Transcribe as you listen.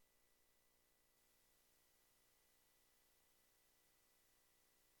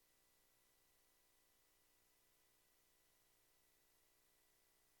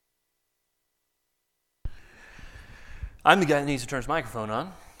I'm the guy that needs to turn his microphone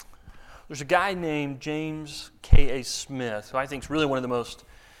on. There's a guy named James K.A. Smith, who I think is really one of the most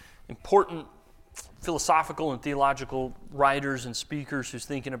important philosophical and theological writers and speakers who's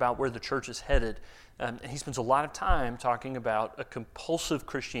thinking about where the church is headed. And he spends a lot of time talking about a compulsive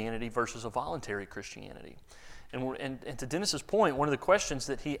Christianity versus a voluntary Christianity. And to Dennis's point, one of the questions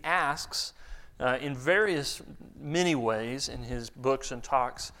that he asks in many ways in his books and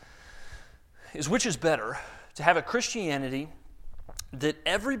talks is, which is better, to have a Christianity that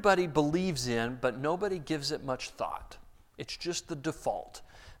everybody believes in, but nobody gives it much thought. It's just the default.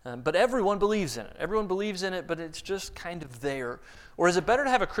 But everyone believes in it. Everyone believes in it, but it's just kind of there. Or is it better to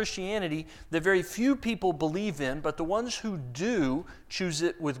have a Christianity that very few people believe in, but the ones who do choose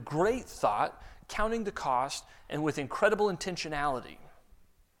it with great thought, counting the cost, and with incredible intentionality?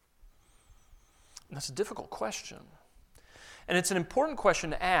 And that's a difficult question. And it's an important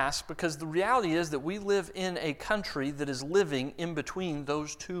question to ask because the reality is that we live in a country that is living in between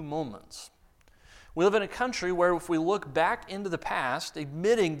those two moments. We live in a country where if we look back into the past,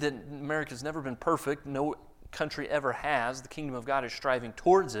 admitting that America's never been perfect, no country ever has, the kingdom of God is striving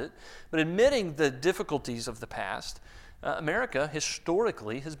towards it, but admitting the difficulties of the past, America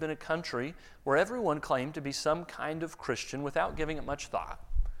historically has been a country where everyone claimed to be some kind of Christian without giving it much thought.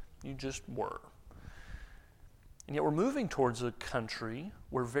 You just were. And yet we're moving towards a country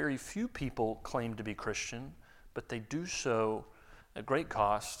where very few people claim to be Christian, but they do so at great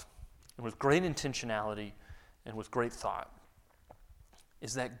cost and with great intentionality and with great thought.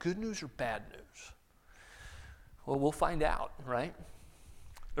 Is that good news or bad news? Well, we'll find out, right?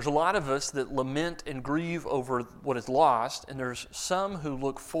 There's a lot of us that lament and grieve over what is lost, and there's some who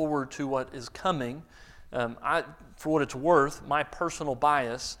look forward to what is coming. For what it's worth, my personal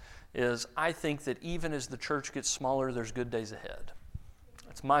bias is I think that even as the church gets smaller, there's good days ahead.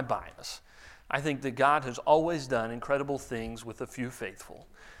 That's my bias. I think that God has always done incredible things with a few faithful.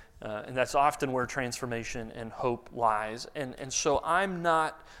 And that's often where transformation and hope lies. And so I'm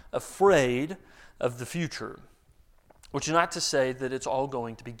not afraid of the future, which is not to say that it's all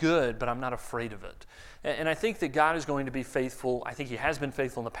going to be good, but I'm not afraid of it. And I think that God is going to be faithful. I think He has been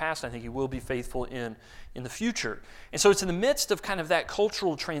faithful in the past. I think He will be faithful in the future. And so it's in the midst of kind of that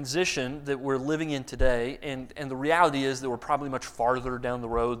cultural transition that we're living in today, and the reality is that we're probably much farther down the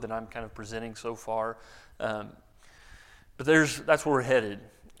road than I'm kind of presenting so far. But that's where we're headed.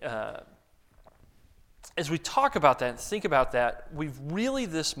 As we talk about that and think about that, we've really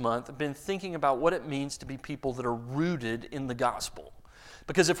this month been thinking about what it means to be people that are rooted in the gospel.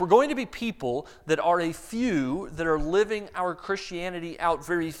 Because if we're going to be people that are a few that are living our Christianity out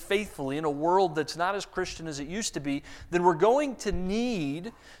very faithfully in a world that's not as Christian as it used to be, then we're going to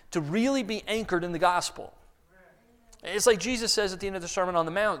need to really be anchored in the gospel. It's like Jesus says at the end of the Sermon on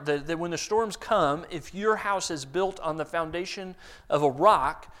the Mount that when the storms come, if your house is built on the foundation of a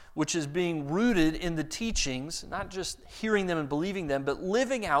rock, which is being rooted in the teachings, not just hearing them and believing them, but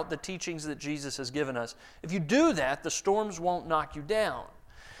living out the teachings that Jesus has given us, if you do that, the storms won't knock you down.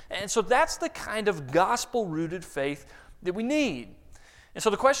 And so that's the kind of gospel-rooted faith that we need. And so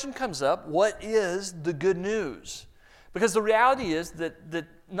the question comes up, what is the good news? Because the reality is that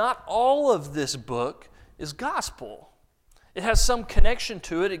not all of this book is gospel. It has some connection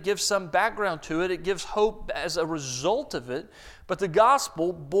to it. It gives some background to it. It gives hope as a result of it. But the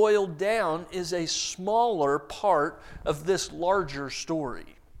gospel, boiled down, is a smaller part of this larger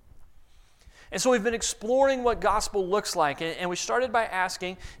story. And so we've been exploring what gospel looks like. And we started by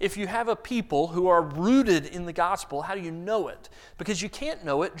asking, if you have a people who are rooted in the gospel, how do you know it? Because you can't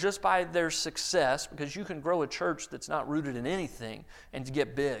know it just by their success, because you can grow a church that's not rooted in anything and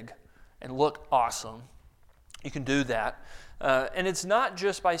get big and look awesome. You can do that. And it's not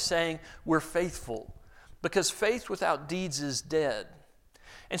just by saying we're faithful, because faith without deeds is dead.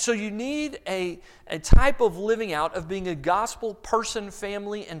 And so you need a type of living out of being a gospel person,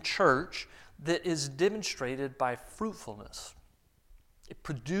 family, and church that is demonstrated by fruitfulness. It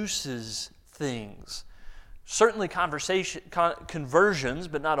produces things. Certainly conversions,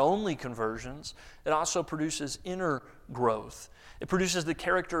 but not only conversions. It also produces inner growth. It produces the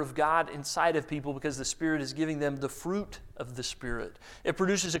character of God inside of people because the Spirit is giving them the fruit of the Spirit. It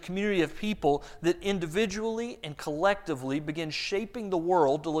produces a community of people that individually and collectively begin shaping the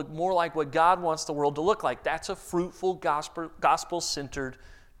world to look more like what God wants the world to look like. That's a fruitful, gospel-centered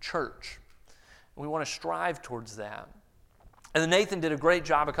church. We want to strive towards that. And then Nathan did a great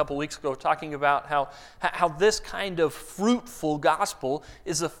job a couple weeks ago talking about how this kind of fruitful gospel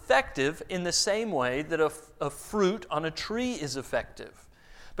is effective in the same way that a fruit on a tree is effective.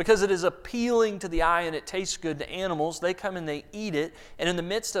 Because it is appealing to the eye and it tastes good to animals, they come and they eat it. And in the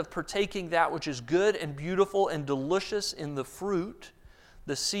midst of partaking that which is good and beautiful and delicious in the fruit,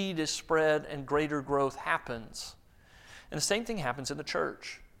 the seed is spread and greater growth happens. And the same thing happens in the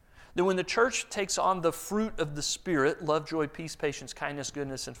church. That when the church takes on the fruit of the Spirit, love, joy, peace, patience, kindness,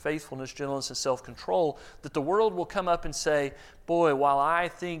 goodness, and faithfulness, gentleness, and self-control, that the world will come up and say, boy, while I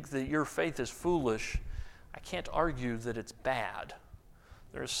think that your faith is foolish, I can't argue that it's bad.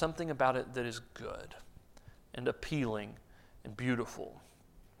 There is something about it that is good and appealing and beautiful.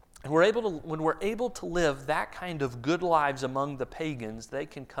 And when we're able to live that kind of good lives among the pagans, they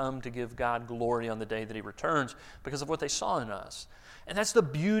can come to give God glory on the day that He returns because of what they saw in us. And that's the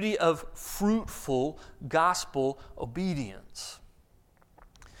beauty of fruitful gospel obedience.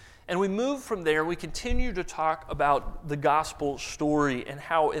 And we move from there, we continue to talk about the gospel story and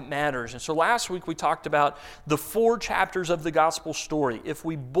how it matters. And so last week we talked about the 4 chapters of the gospel story. If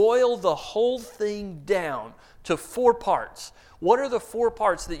we boil the whole thing down to 4 parts, what are the 4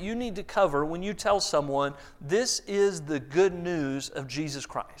 parts that you need to cover when you tell someone this is the good news of Jesus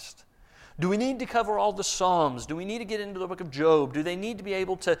Christ? Do we need to cover all the Psalms? Do we need to get into the book of Job? Do they need to be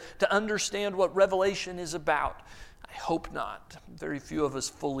able to understand what Revelation is about? I hope not. Very few of us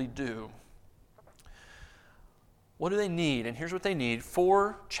fully do. What do they need? And here's what they need.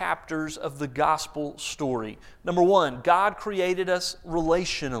 4 chapters of the gospel story. Number 1, God created us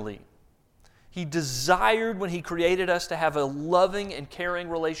relationally. He desired when He created us to have a loving and caring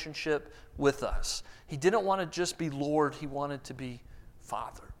relationship with us. He didn't want to just be Lord, He wanted to be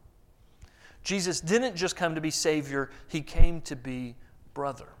Father. Jesus didn't just come to be Savior, He came to be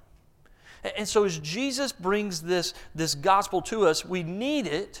brother. And so as Jesus brings this gospel to us, we need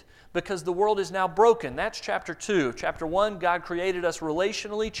it because the world is now broken. That's chapter 2. Chapter 1, God created us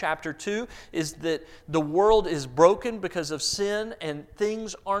relationally. Chapter 2 is that the world is broken because of sin and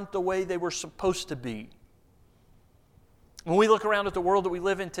things aren't the way they were supposed to be. When we look around at the world that we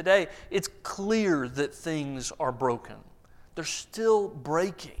live in today, it's clear that things are broken. They're still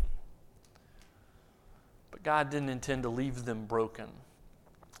breaking. But God didn't intend to leave them broken.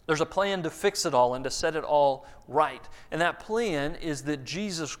 There's a plan to fix it all and to set it all right. And that plan is that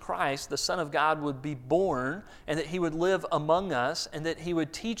Jesus Christ, the Son of God, would be born and that He would live among us and that He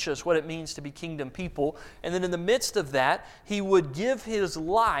would teach us what it means to be kingdom people. And then in the midst of that, He would give His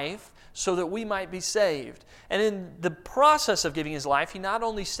life so that we might be saved. And in the process of giving His life, He not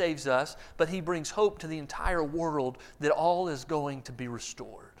only saves us, but He brings hope to the entire world that all is going to be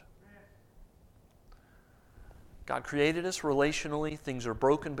restored. God created us relationally. Things are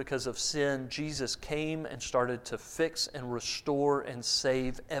broken because of sin. Jesus came and started to fix and restore and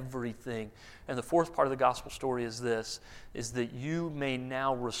save everything. And the 4th part of the gospel story is this, is that you may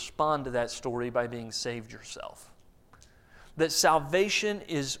now respond to that story by being saved yourself. That salvation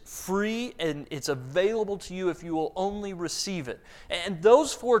is free and it's available to you if you will only receive it. And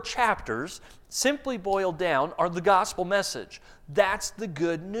those 4 chapters, simply boiled down, are the gospel message. That's the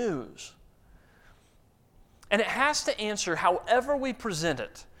good news. And it has to answer however we present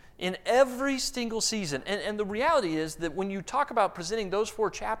it in every single season. And the reality is that when you talk about presenting those 4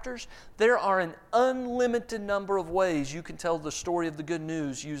 chapters, there are an unlimited number of ways you can tell the story of the good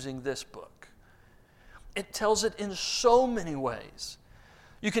news using this book. It tells it in so many ways.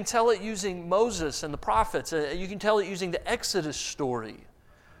 You can tell it using Moses and the prophets. You can tell it using the Exodus story.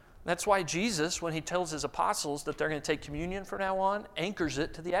 That's why Jesus, when He tells His apostles that they're going to take communion from now on, anchors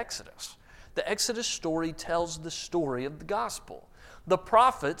it to the Exodus. The Exodus story tells the story of the gospel. The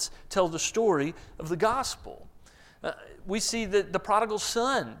prophets tell the story of the gospel. We see that the prodigal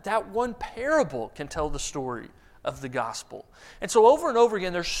son, that one parable can tell the story of the gospel. And so over and over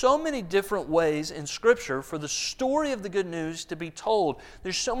again, there's so many different ways in Scripture for the story of the good news to be told.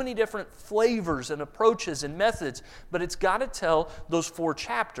 There's so many different flavors and approaches and methods, but it's got to tell those 4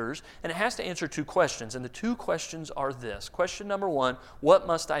 chapters, and it has to answer 2 questions. And the 2 questions are this. Question number 1, what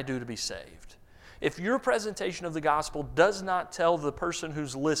must I do to be saved? If your presentation of the gospel does not tell the person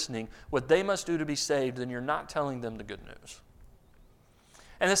who's listening what they must do to be saved, then you're not telling them the good news.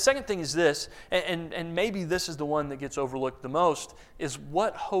 And the second thing is this, and maybe this is the one that gets overlooked the most, is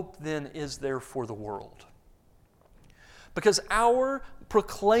what hope then is there for the world? Because our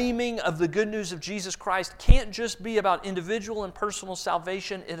proclaiming of the good news of Jesus Christ can't just be about individual and personal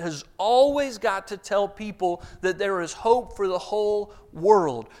salvation. It has always got to tell people that there is hope for the whole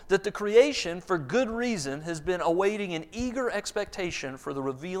world, that the creation, for good reason, has been awaiting an eager expectation for the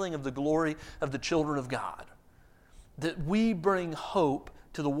revealing of the glory of the children of God. That we bring hope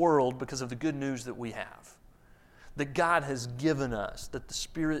to the world because of the good news that we have. That God has given us, that the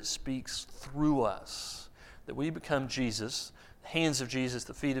Spirit speaks through us, that we become Jesus, hands of Jesus,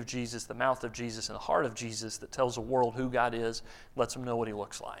 the feet of Jesus, the mouth of Jesus, and the heart of Jesus that tells the world who God is, lets them know what He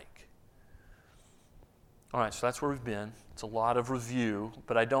looks like. All right, so that's where we've been. It's a lot of review,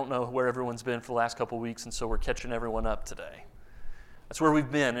 but I don't know where everyone's been for the last couple of weeks, and so we're catching everyone up today. That's where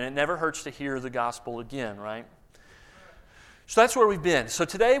we've been, and it never hurts to hear the gospel again, right? So that's where we've been. So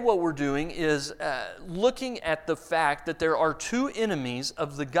today what we're doing is looking at the fact that there are two enemies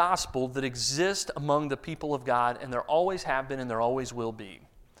of the gospel that exist among the people of God, and there always have been and there always will be.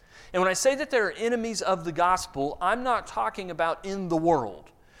 And when I say that there are enemies of the gospel, I'm not talking about in the world.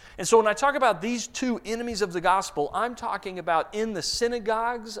 And so when I talk about these two enemies of the gospel, I'm talking about in the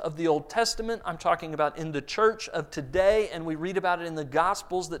synagogues of the Old Testament, I'm talking about in the church of today, and we read about it in the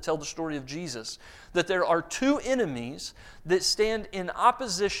Gospels that tell the story of Jesus, that there are two enemies that stand in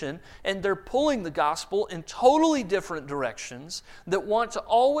opposition, and they're pulling the gospel in totally different directions that want to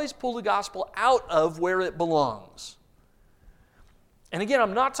always pull the gospel out of where it belongs. And again,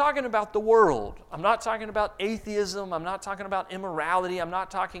 I'm not talking about the world. I'm not talking about atheism. I'm not talking about immorality. I'm not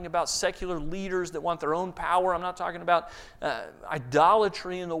talking about secular leaders that want their own power. I'm not talking about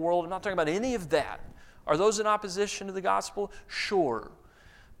idolatry in the world. I'm not talking about any of that. Are those in opposition to the gospel? Sure.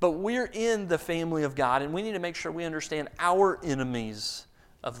 But we're in the family of God, and we need to make sure we understand our enemies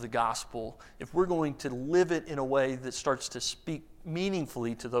of the gospel if we're going to live it in a way that starts to speak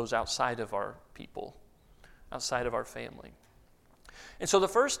meaningfully to those outside of our people, outside of our family. And so the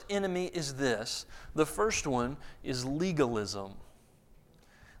first enemy is this. The first one is legalism.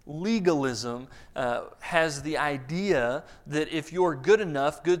 Legalism has the idea that if you're good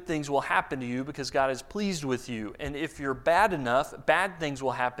enough, good things will happen to you because God is pleased with you. And if you're bad enough, bad things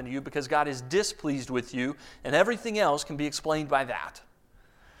will happen to you because God is displeased with you, and everything else can be explained by that.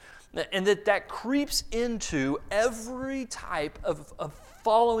 And that creeps into every type of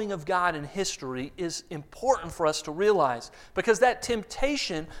following of God in history is important for us to realize, because that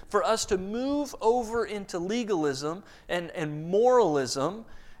temptation for us to move over into legalism and moralism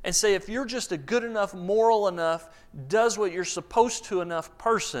and say if you're just a good enough, moral enough, does what you're supposed to enough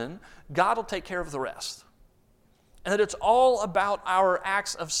person, God will take care of the rest. And that it's all about our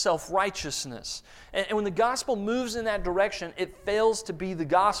acts of self-righteousness. And when the gospel moves in that direction, it fails to be the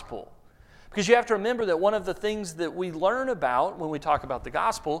gospel. Because you have to remember that one of the things that we learn about when we talk about the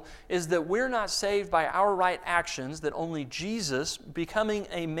gospel is that we're not saved by our right actions, that only Jesus becoming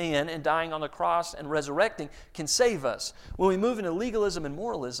a man and dying on the cross and resurrecting can save us. When we move into legalism and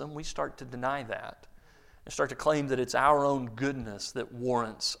moralism, we start to deny that and start to claim that it's our own goodness that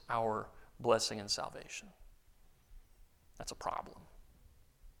warrants our blessing and salvation. That's a problem.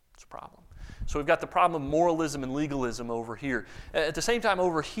 It's a problem. So we've got the problem of moralism and legalism over here. At the same time,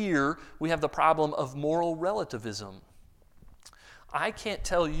 over here, we have the problem of moral relativism. I can't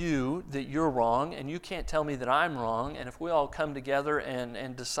tell you that you're wrong, and you can't tell me that I'm wrong, and if we all come together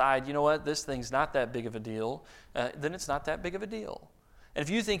and decide, you know what, this thing's not that big of a deal, then it's not that big of a deal. And if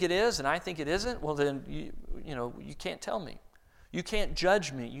you think it is and I think it isn't, well then, you can't tell me. You can't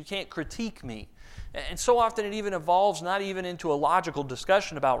judge me. You can't critique me. And so often it even evolves not even into a logical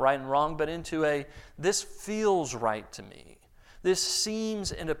discussion about right and wrong, but into this feels right to me. This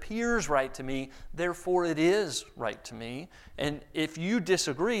seems and appears right to me, therefore it is right to me. And if you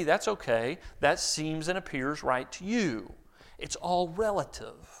disagree, that's okay. That seems and appears right to you. It's all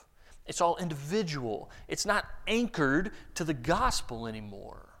relative. It's all individual. It's not anchored to the gospel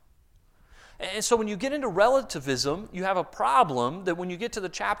anymore. And so when you get into relativism, you have a problem that when you get to the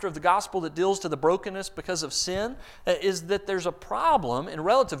chapter of the gospel that deals to the brokenness because of sin, is that there's a problem in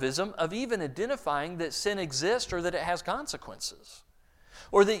relativism of even identifying that sin exists or that it has consequences.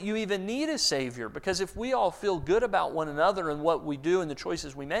 Or that you even need a Savior, because if we all feel good about one another and what we do and the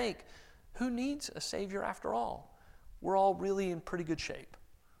choices we make, who needs a Savior after all? We're all really in pretty good shape.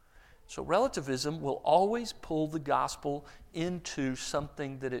 So relativism will always pull the gospel into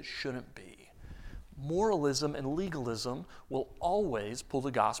something that it shouldn't be. Moralism and legalism will always pull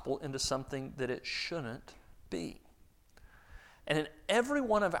the gospel into something that it shouldn't be. And in every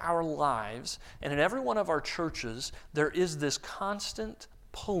one of our lives and in every one of our churches, there is this constant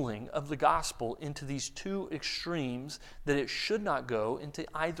pulling of the gospel into these two extremes that it should not go into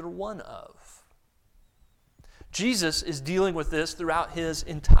either one of. Jesus is dealing with this throughout his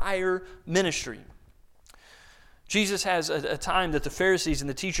entire ministry. Jesus has a time that the Pharisees and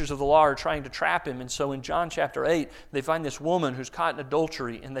the teachers of the law are trying to trap him. And so in John chapter 8, they find this woman who's caught in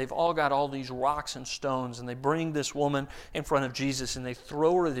adultery, and they've all got all these rocks and stones, and they bring this woman in front of Jesus, and they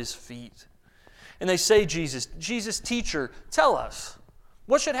throw her at his feet. And they say, Jesus, teacher, tell us,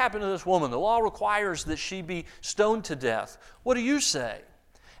 what should happen to this woman? The law requires that she be stoned to death. What do you say?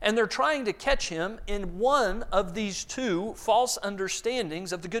 And they're trying to catch him in one of these two false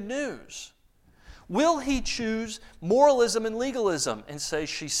understandings of the good news. Will he choose moralism and legalism and say,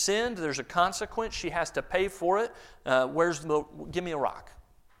 she sinned, there's a consequence, she has to pay for it, give me a rock.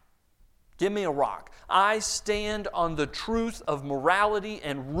 Give me a rock. I stand on the truth of morality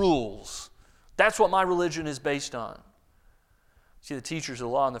and rules. That's what my religion is based on. See, the teachers of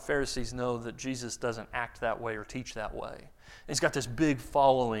the law and the Pharisees know that Jesus doesn't act that way or teach that way. And he's got this big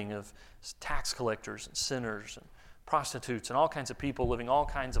following of tax collectors and sinners and prostitutes and all kinds of people living all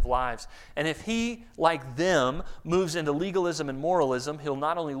kinds of lives. And if he, like them, moves into legalism and moralism, he'll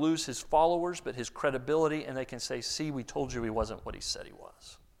not only lose his followers, but his credibility, and they can say, see, we told you he wasn't what he said he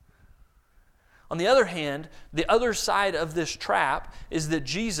was. On the other hand, the other side of this trap is that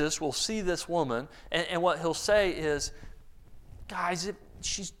Jesus will see this woman, and what he'll say is, guys,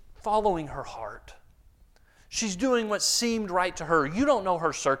 she's following her heart. She's doing what seemed right to her. You don't know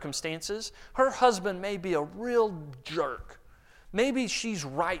her circumstances. Her husband may be a real jerk. Maybe she's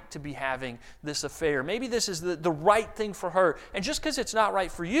right to be having this affair. Maybe this is the right thing for her. And just because it's not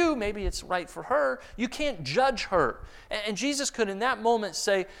right for you, maybe it's right for her. You can't judge her. And Jesus could in that moment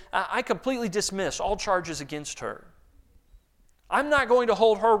say, I completely dismiss all charges against her. I'm not going to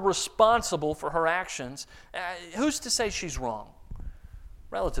hold her responsible for her actions. Who's to say she's wrong?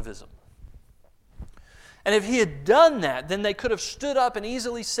 Relativism. And if he had done that, then they could have stood up and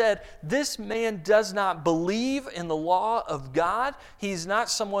easily said, this man does not believe in the law of God. He's not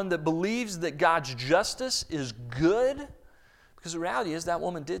someone that believes that God's justice is good. Because the reality is that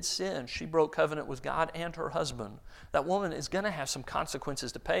woman did sin. She broke covenant with God and her husband. That woman is going to have some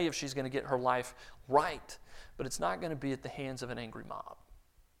consequences to pay if she's going to get her life right. But it's not going to be at the hands of an angry mob.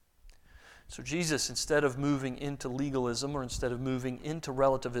 So Jesus, instead of moving into legalism or instead of moving into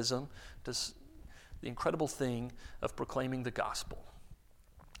relativism, does the incredible thing of proclaiming the gospel.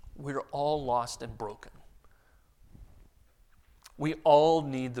 We're all lost and broken. We all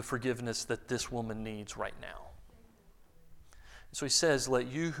need the forgiveness that this woman needs right now. So he says, let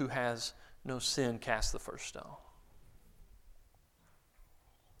you who has no sin cast the first stone.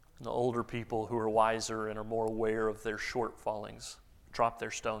 And the older people who are wiser and are more aware of their shortfallings drop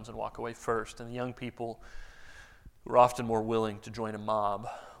their stones and walk away first. And the young people who are often more willing to join a mob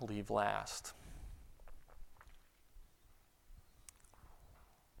leave last.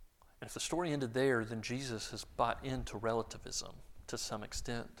 And if the story ended there, then Jesus has bought into relativism to some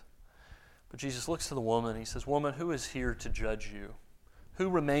extent. But Jesus looks to the woman and he says, woman, who is here to judge you? Who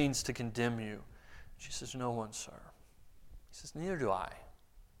remains to condemn you? She says, no one, sir. He says, neither do I.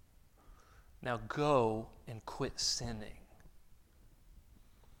 Now go and quit sinning.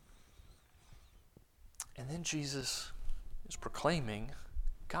 And then Jesus is proclaiming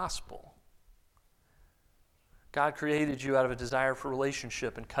gospel. God created you out of a desire for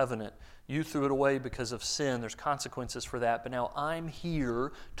relationship and covenant. You threw it away because of sin. There's consequences for that. But now I'm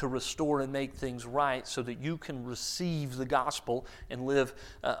here to restore and make things right so that you can receive the gospel and live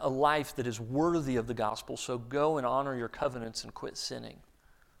a life that is worthy of the gospel. So go and honor your covenants and quit sinning.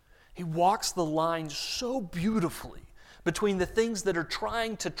 He walks the line so beautifully between the things that are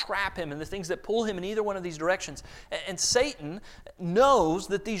trying to trap him and the things that pull him in either one of these directions. And Satan knows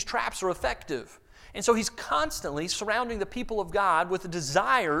that these traps are effective. And so he's constantly surrounding the people of God with a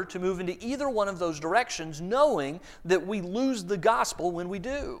desire to move into either one of those directions, knowing that we lose the gospel when we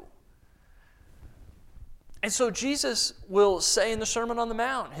do. And so Jesus will say in the Sermon on the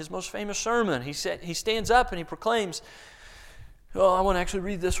Mount, his most famous sermon, he stands up and he proclaims, I want to actually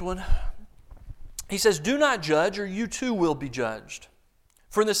read this one. He says, do not judge or you too will be judged.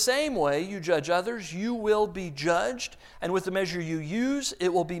 For in the same way you judge others, you will be judged, and with the measure you use,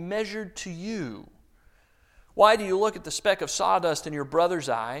 it will be measured to you. Why do you look at the speck of sawdust in your brother's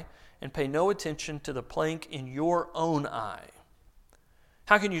eye and pay no attention to the plank in your own eye?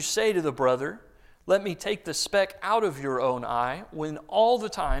 How can you say to the brother, let me take the speck out of your own eye, when all the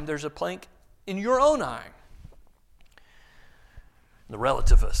time there's a plank in your own eye? The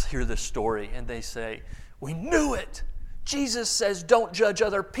relativists hear this story and they say, we knew it. Jesus says don't judge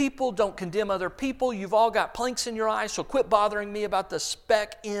other people, don't condemn other people. You've all got planks in your eyes, so quit bothering me about the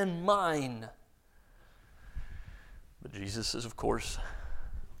speck in mine. But Jesus is, of course,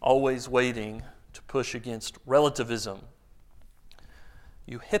 always waiting to push against relativism.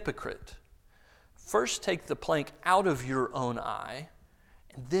 You hypocrite. First take the plank out of your own eye,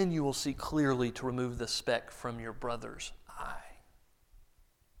 and then you will see clearly to remove the speck from your brother's eye.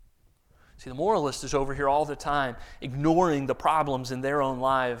 See, the moralist is over here all the time, ignoring the problems in their own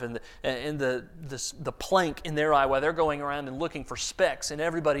life and the plank in their eye while they're going around and looking for specks in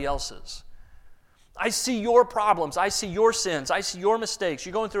everybody else's. I see your problems. I see your sins. I see your mistakes.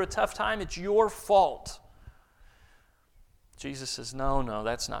 You're going through a tough time. It's your fault. Jesus says, no,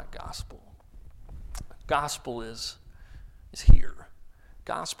 that's not gospel. Gospel is here.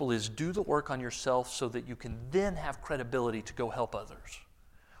 Gospel is do the work on yourself so that you can then have credibility to go help others.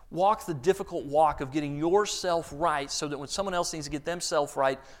 Walk the difficult walk of getting yourself right so that when someone else needs to get themselves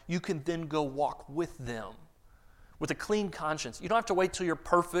right, you can then go walk with them with a clean conscience. You don't have to wait till you're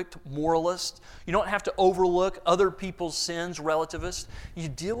perfect moralist. You don't have to overlook other people's sins, relativist. You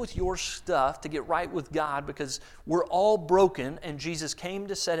deal with your stuff to get right with God because we're all broken and Jesus came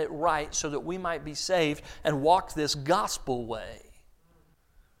to set it right so that we might be saved and walk this gospel way.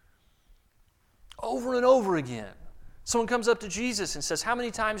 Over and over again. Someone comes up to Jesus and says, how many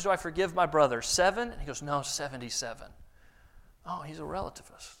times do I forgive my brother? 7? And he goes, no, 77. Oh, he's a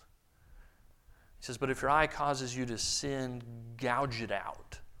relativist. He says, but if your eye causes you to sin, gouge it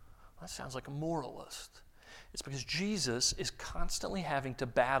out. That sounds like a moralist. It's because Jesus is constantly having to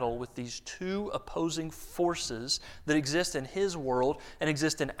battle with these two opposing forces that exist in His world and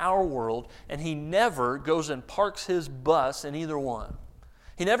exist in our world, and He never goes and parks His bus in either one.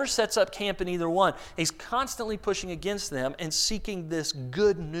 He never sets up camp in either one. He's constantly pushing against them and seeking this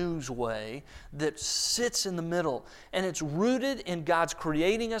good news way that sits in the middle. And it's rooted in God's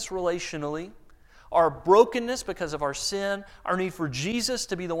creating us relationally, our brokenness because of our sin, our need for Jesus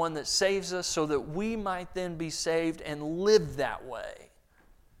to be the one that saves us so that we might then be saved and live that way.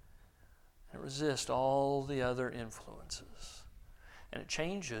 And resist all the other influences. And it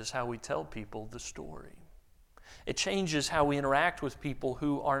changes how we tell people the story. It changes how we interact with people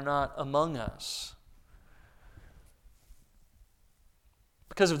who are not among us.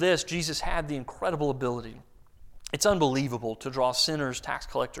 Because of this, Jesus had the incredible ability. It's unbelievable to draw sinners, tax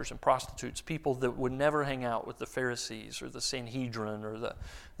collectors, and prostitutes, people that would never hang out with the Pharisees or the Sanhedrin or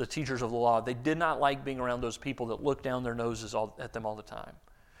the teachers of the law. They did not like being around those people that looked down their noses at them all the time.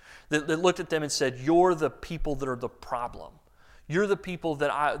 That looked at them and said, you're the people that are the problem. You're the people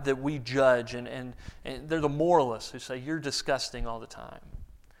that we judge, and they're the moralists who say, you're disgusting all the time.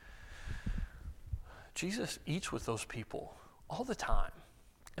 Jesus eats with those people all the time.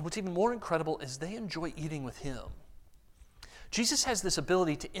 And what's even more incredible is they enjoy eating with Him. Jesus has this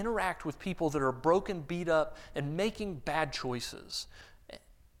ability to interact with people that are broken, beat up, and making bad choices.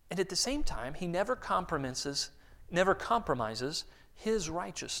 And at the same time, He never compromises His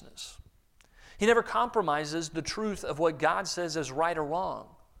righteousness. He never compromises the truth of what God says is right or wrong.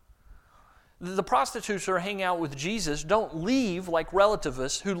 The prostitutes who are hanging out with Jesus don't leave like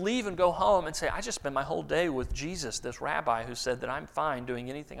relativists who leave and go home and say, I just spent my whole day with Jesus, this rabbi who said that I'm fine doing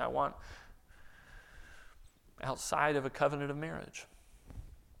anything I want outside of a covenant of marriage.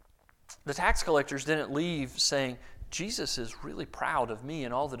 The tax collectors didn't leave saying, Jesus is really proud of me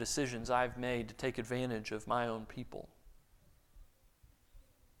and all the decisions I've made to take advantage of my own people.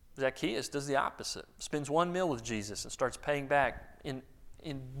 Zacchaeus does the opposite. Spends one meal with Jesus and starts paying back in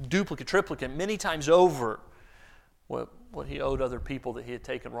duplicate, triplicate, many times over what he owed other people that he had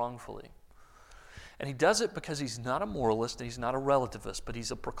taken wrongfully. And he does it because he's not a moralist and he's not a relativist, but he's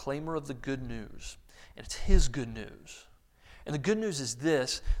a proclaimer of the good news. And it's His good news. And the good news is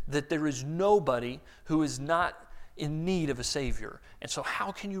this, that there is nobody who is not in need of a Savior. And so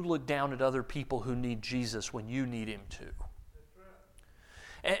how can you look down at other people who need Jesus when you need Him too?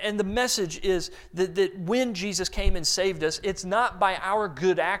 And the message is that when Jesus came and saved us, it's not by our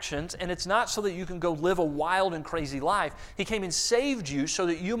good actions, and it's not so that you can go live a wild and crazy life. He came and saved you so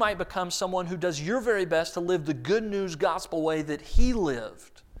that you might become someone who does your very best to live the good news gospel way that He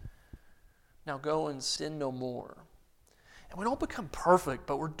lived. Now go and sin no more. And we don't become perfect,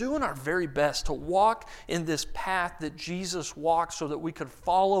 but we're doing our very best to walk in this path that Jesus walked so that we could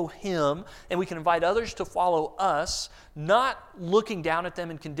follow Him and we can invite others to follow us, not looking down at them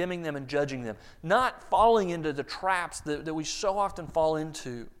and condemning them and judging them, not falling into the traps that we so often fall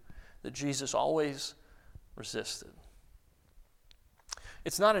into that Jesus always resisted.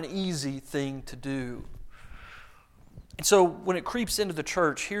 It's not an easy thing to do. And so when it creeps into the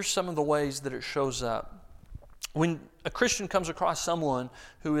church, here's some of the ways that it shows up. When a Christian comes across someone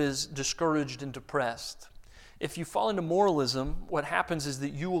who is discouraged and depressed, if you fall into moralism, what happens is that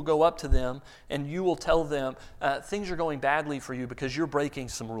you will go up to them and you will tell them, things are going badly for you because you're breaking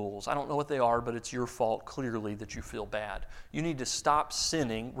some rules. I don't know what they are, but it's your fault clearly that you feel bad. You need to stop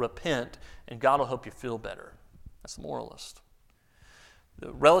sinning, repent, and God will help you feel better. That's the moralist. The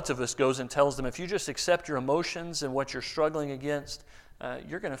relativist goes and tells them, if you just accept your emotions and what you're struggling against,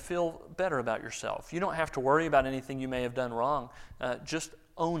 you're going to feel better about yourself. You don't have to worry about anything you may have done wrong. Just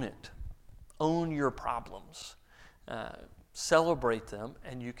own it. Own your problems. Celebrate them,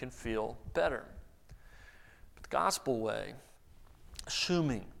 and you can feel better. gospel way,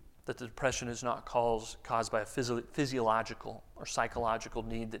 assuming that the depression is not caused by a physiological or psychological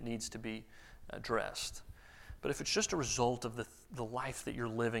need that needs to be addressed. But if it's just a result of the life that you're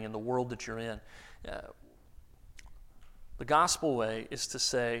living and the world that you're in, the gospel way is to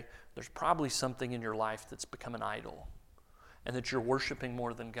say there's probably something in your life that's become an idol and that you're worshiping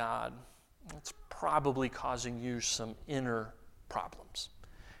more than God. It's probably causing you some inner problems.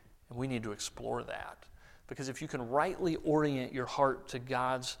 And we need to explore that. Because if you can rightly orient your heart to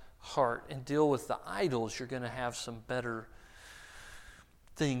God's heart and deal with the idols, you're going to have some better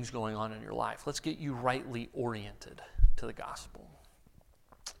things going on in your life. Let's get you rightly oriented to the gospel.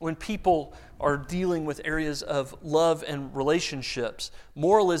 When people are dealing with areas of love and relationships,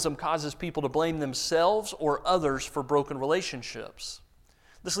 moralism causes people to blame themselves or others for broken relationships.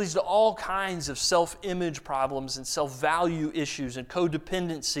 This leads to all kinds of self-image problems and self-value issues and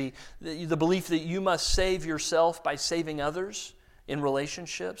codependency, the belief that you must save yourself by saving others in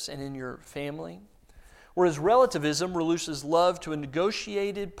relationships and in your family. Whereas relativism reduces love to a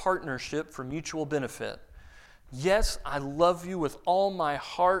negotiated partnership for mutual benefit. Yes, I love you with all my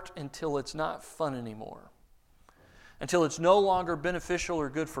heart until it's not fun anymore. Until it's no longer beneficial or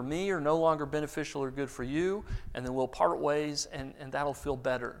good for me or no longer beneficial or good for you, and then we'll part ways and that'll feel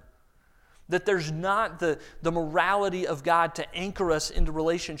better. That there's not the morality of God to anchor us into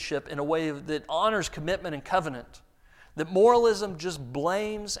relationship in a way that honors commitment and covenant. That moralism just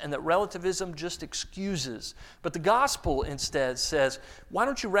blames and that relativism just excuses. But the gospel instead says, why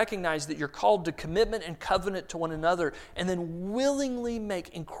don't you recognize that you're called to commitment and covenant to one another and then willingly make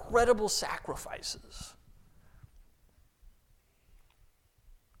incredible sacrifices?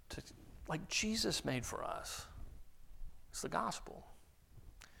 Like Jesus made for us. It's the gospel.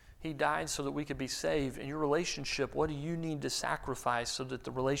 He died so that we could be saved. In your relationship, what do you need to sacrifice so that the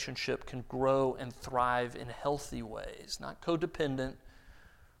relationship can grow and thrive in healthy ways? Not codependent,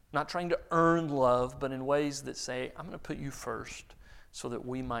 not trying to earn love, but in ways that say, I'm going to put you first so that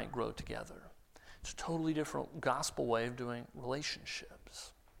we might grow together. It's a totally different gospel way of doing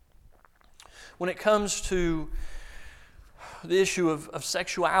relationships. When it comes to the issue of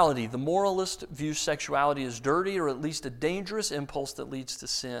sexuality, the moralist views sexuality as dirty or at least a dangerous impulse that leads to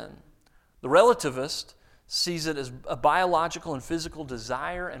sin. The relativist sees it as a biological and physical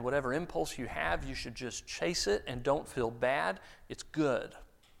desire, and whatever impulse you have, you should just chase it and don't feel bad. It's good.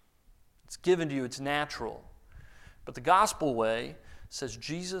 It's given to you. It's natural. But the gospel way says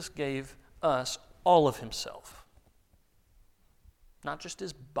Jesus gave us all of himself. Not just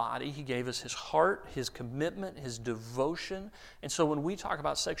his body, he gave us his heart, his commitment, his devotion. And so when we talk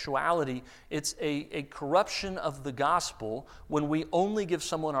about sexuality, it's a corruption of the gospel when we only give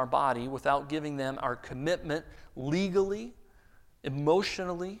someone our body without giving them our commitment legally,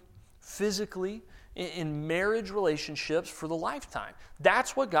 emotionally, physically, in marriage relationships for the lifetime.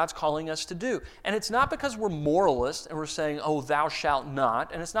 That's what God's calling us to do. And it's not because we're moralists and we're saying, oh, thou shalt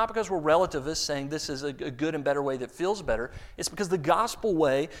not. And it's not because we're relativists saying this is a good and better way that feels better. It's because the gospel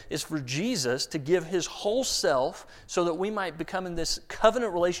way is for Jesus to give his whole self so that we might become in this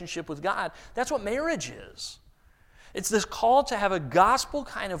covenant relationship with God. That's what marriage is. It's this call to have a gospel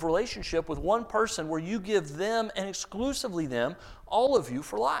kind of relationship with one person where you give them and exclusively them, all of you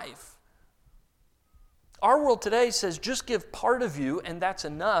for life. Our world today says just give part of you and that's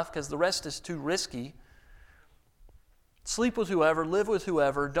enough because the rest is too risky. Sleep with whoever, live with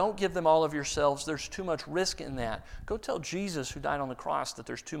whoever, don't give them all of yourselves. There's too much risk in that. Go tell Jesus who died on the cross that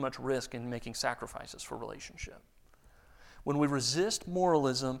there's too much risk in making sacrifices for relationship. When we resist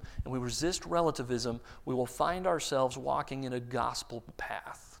moralism and we resist relativism, we will find ourselves walking in a gospel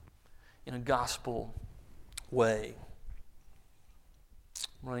path, in a gospel way.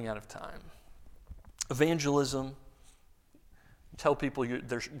 I'm running out of time. Evangelism, tell people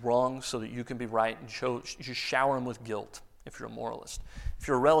they're wrong so that you can be right, and you shower them with guilt if you're a moralist. If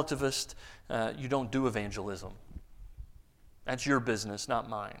you're a relativist, you don't do evangelism. That's your business, not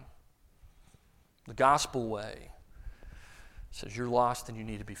mine. The gospel way says you're lost and you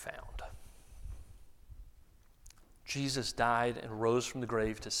need to be found. Jesus died and rose from the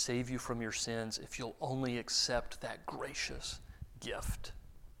grave to save you from your sins if you'll only accept that gracious gift.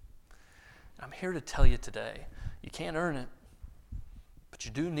 I'm here to tell you today, you can't earn it, but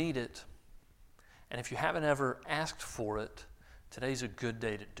you do need it. And if you haven't ever asked for it, today's a good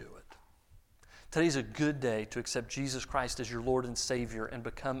day to do it. Today's a good day to accept Jesus Christ as your Lord and Savior and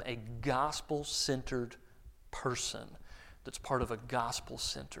become a gospel-centered person that's part of a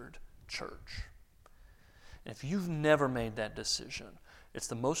gospel-centered church. And if you've never made that decision, it's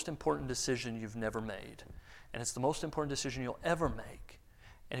the most important decision you've never made. And it's the most important decision you'll ever make.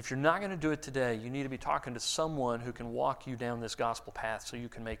 And if you're not going to do it today, you need to be talking to someone who can walk you down this gospel path so you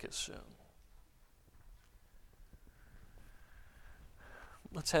can make it soon.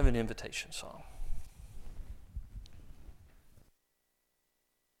 Let's have an invitation song.